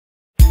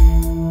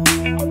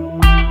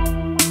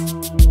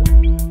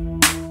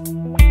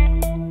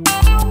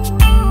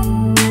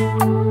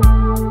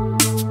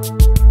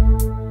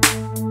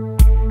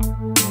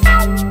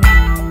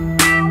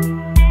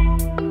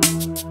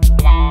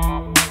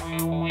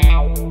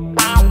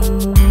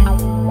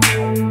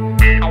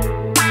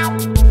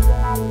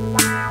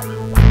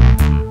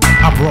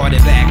Brought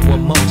it back what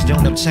most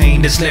don't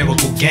obtain. This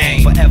lyrical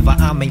game forever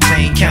I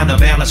maintain,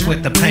 counterbalance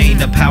with the pain.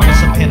 The powers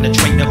of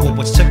penetrate the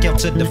bullets took out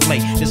to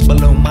deflate this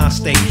balloon mind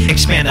state,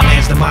 expanding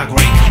as the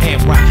migraine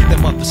and rock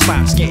them other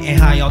spots, getting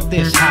high off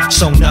this hot.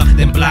 So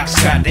nothing blocks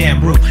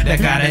goddamn roof that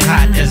got it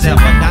hot as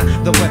ever. Not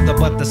the weather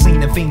but the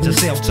scene and fiends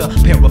itself to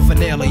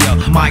paraphernalia.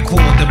 My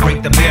core to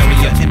break the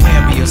barrier in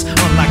areas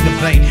unlike the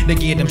play to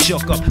get them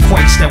shook up.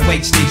 Quakes that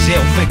waits these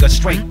ill figures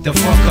straight the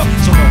fuck up.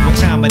 So know what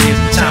time it is,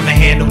 time to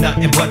handle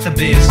nothing but the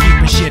biz.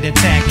 Keeping shit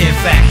intact, in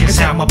fact, it's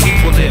how my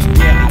people live.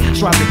 Yeah,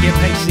 strive to get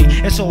pacey,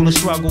 it's all a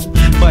struggle,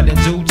 but in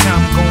due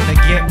time I'm gonna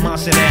get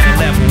monster at a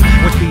level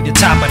which be the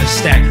top of the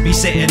stack. Be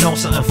sitting on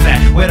something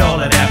fat with all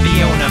of that,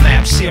 be on the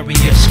map,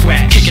 serious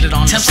scratch. Kicking it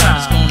on the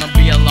side, it's gonna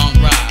be a long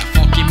ride.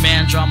 Funky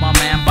man, drama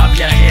man, bob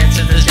your head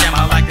to this jam.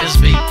 I like this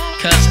beat,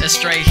 cause it's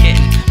straight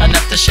hitting,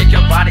 enough to shake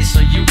your body so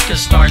you can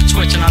start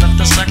twitching. All of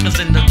the suckers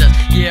in the dust,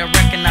 yeah,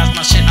 recognize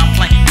my shit, I'm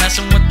playing,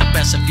 messing with the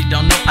best. If you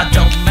don't know, I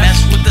don't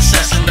mess with the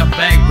cess in the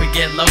bag. We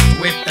get low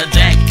with the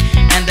dank,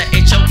 and the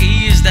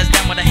HOEs that's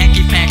down with a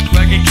hanky pank.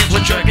 Rugged kids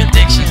with drug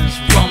addictions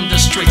from the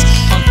streets,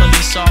 punk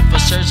police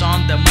officers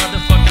on the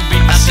motherfucking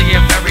beat. I see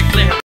it very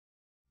clear.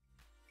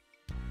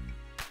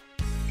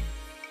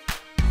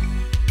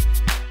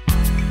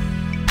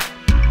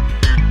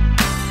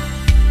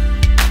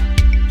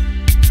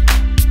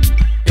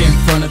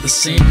 Front of the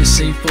scene, you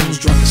see fools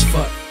drunk as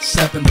fuck.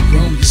 Step in the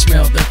room, you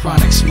smell the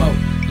chronic smoke.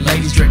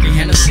 Ladies drinking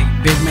Hennessy,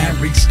 Big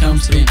Man Reeks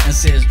comes in and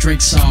says,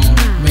 drinks on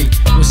me.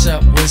 What's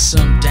up with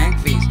some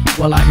dank beats?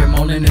 While I hear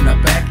moaning in the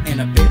back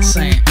and a bit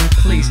saying,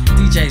 please,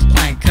 DJ's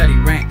playing Cuddy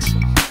Ranks.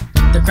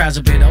 The crowd's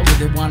a bit older,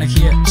 they wanna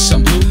hear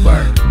some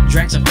Bluebird.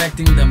 Drinks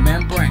affecting the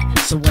membrane,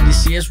 so when you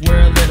see us, we're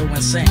a little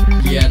insane.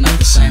 Yeah, not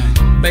the same.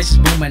 Bass is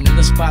booming and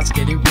the spots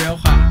getting real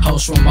hot.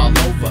 Hoes from all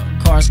over,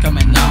 cars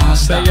coming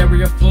non-stop. Bay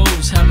Area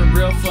fools having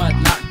real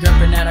fun, not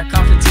gripping at a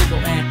coffee table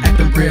and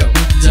acting real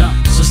dumb.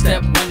 So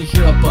step when you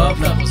hear above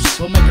levels,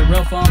 we'll make it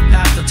real fun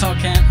past the tall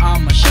can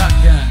on my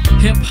shotgun.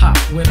 Hip hop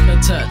with a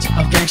touch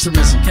of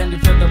gangsterism. Can you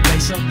feel the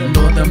bass of the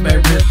Northern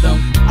Bay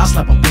rhythm? I'll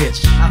slap a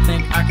bitch, I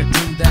think I could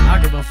do that.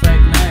 I'll give a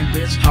fake name,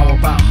 bitch. How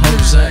about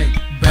Jose?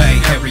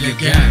 Bay Area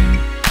gang,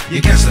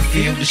 you got to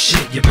feel the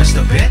shit, you best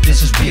to bet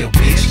this is real,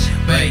 bitch.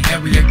 Bay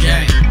Area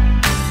gang,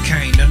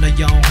 can't none of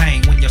y'all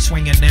hang when you're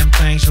swinging them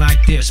things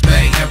like this.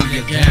 Bay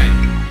Area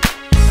gang,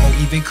 or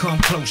even come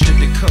close to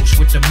the coast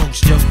with the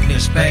most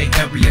dopeness. Bay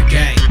Area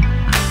gang,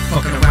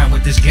 fucking around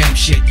with this game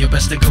shit, you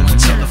best to go and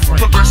tell a friend.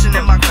 Progressing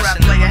in my crap,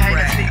 player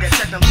haters need to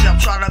check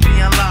themselves. Try to be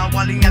in line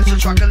while he has to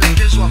try to collect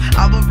this one.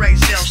 I will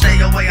raise sales, stay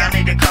away, I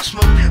need to cut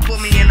smooth.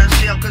 Put me in a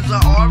cell, cause I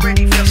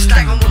already feel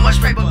stacking with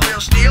much paper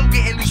bill. Still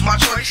getting loose, my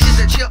choice is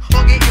to chill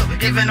or get ill.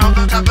 Giving all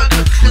the type of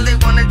good, cause they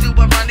wanna do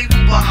a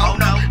rendezvous, but hold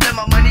no, let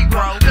my money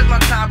grow, cause my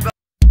time go.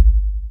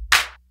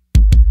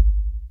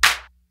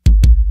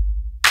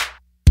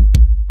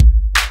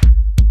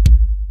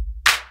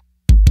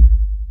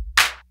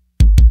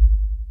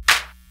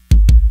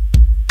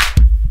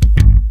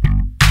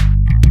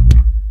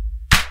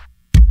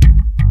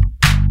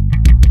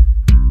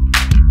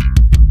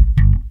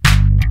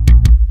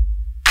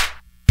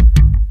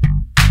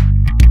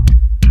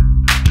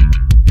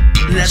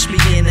 Let's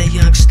begin a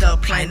youngster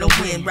playing to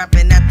win,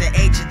 rapping at the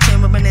age of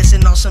 10,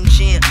 reminiscing on some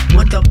gin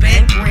with the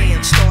band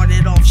grand.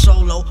 Started off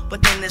solo,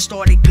 but then it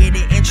started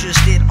getting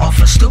interested off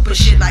of stupid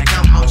shit like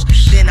I'm host.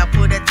 Then I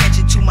put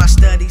attention to my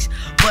studies,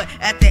 but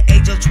at the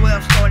age of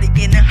 12 started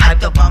getting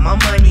hyped up on my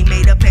money.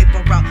 Made a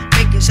paper route,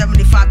 making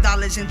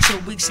 $75 in 2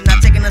 weeks, and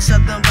not taking a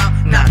southern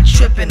route, not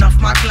tripping off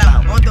my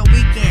clout. On the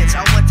weekends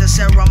I went to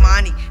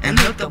ceremony and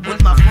hooked up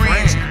with my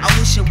friends. I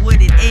wish it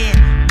wouldn't end,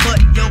 but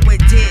yo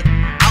it did.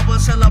 I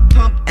was hella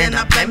pumped and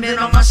I blamed it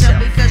on myself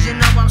because you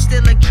know I'm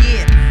still a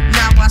kid.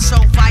 Now I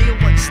sold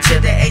fireworks to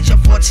the age of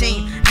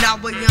 14.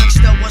 Now a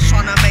youngster was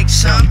trying to make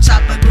some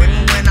type of grip.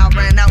 When I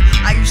ran out,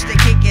 I used to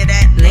kick it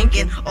at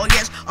Lincoln. Oh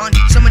yes, on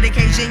some of the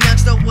occasion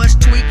youngster was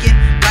tweaking,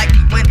 like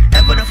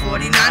whenever the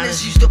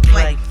 49ers used to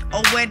play,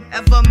 or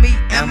whenever me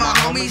and my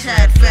homies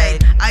had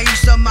fade. I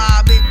used to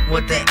mob it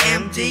with the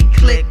MD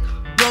click.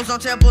 Rose on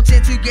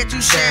Templeton to get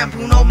you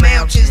shampoo, no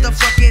mountains. The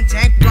fucking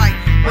tank right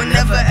will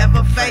never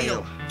ever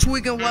fail.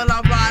 Tweaking while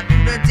I ride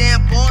through the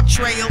damn ball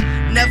trail.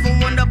 Never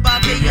wonder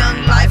about the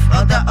young life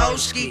of the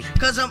Oski,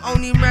 cause I'm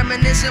only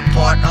reminiscing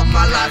part of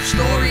my life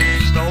story.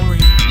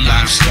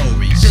 Life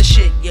stories, the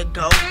shit you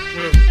go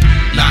through.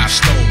 Life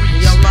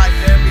stories, your life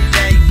every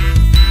day.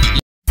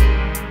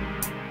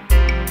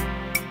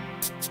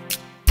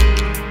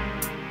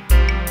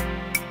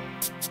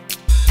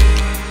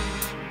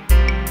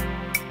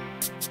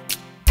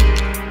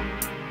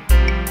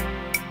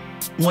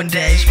 When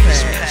days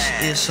pass,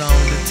 it's on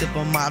the tip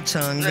of my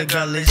tongue. The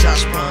gullies I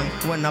sprung.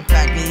 When I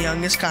pack it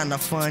young, it's kinda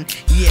fun.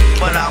 Yeah,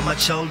 but I'm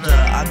much older.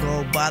 I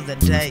go by the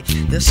day.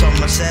 There's so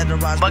much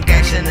satirized, but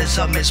gangsta is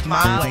up, it's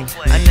my way.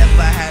 I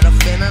never had a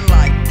feeling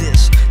like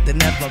this. There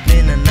never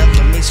been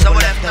another me, so I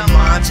left their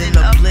minds in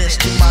a bliss.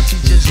 To my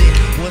teachers, it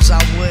was I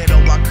would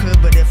or I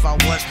could, but if I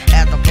was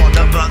at the point,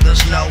 the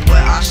brothers know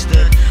where I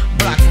stood.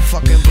 Block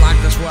for fucking block,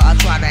 that's where I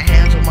try to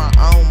handle my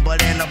own,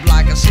 but end up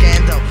like a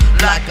scandal,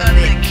 like a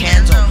lit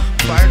candle.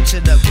 Burn to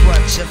the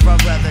crutch if I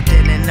rather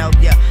didn't know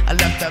ya. I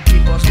left the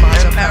people's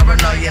minds in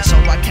paranoia, so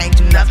I can't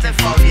do nothing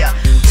for ya.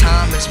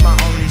 Time is my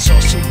only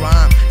source to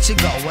rhyme, to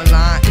go a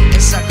line.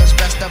 And suckers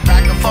best to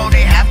back and forth,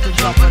 they have to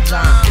drop a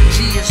dime.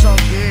 She is so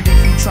good if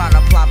you try to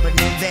plop it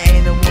in there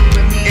ain't a one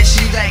with me. And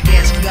she that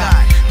gets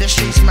God, the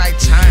streets might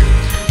turn,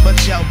 but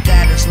yo,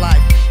 that is life.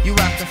 You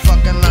have to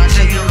fucking learn,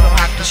 so you don't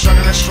have to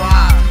struggle and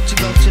strive to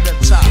go to the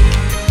top,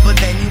 but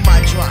then you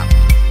might drop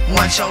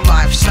once your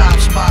life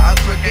stops by a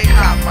crooked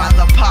cop.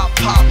 Rather pop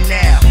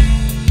now.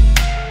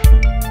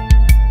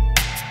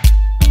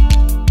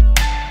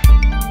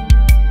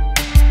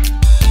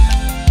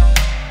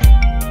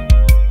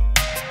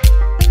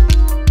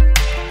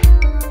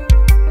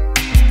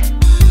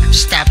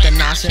 Stop the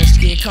nonsense,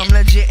 kid. Come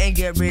legit and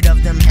get rid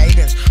of them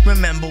haters.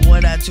 Remember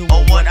what I do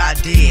or what I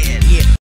did. Yeah.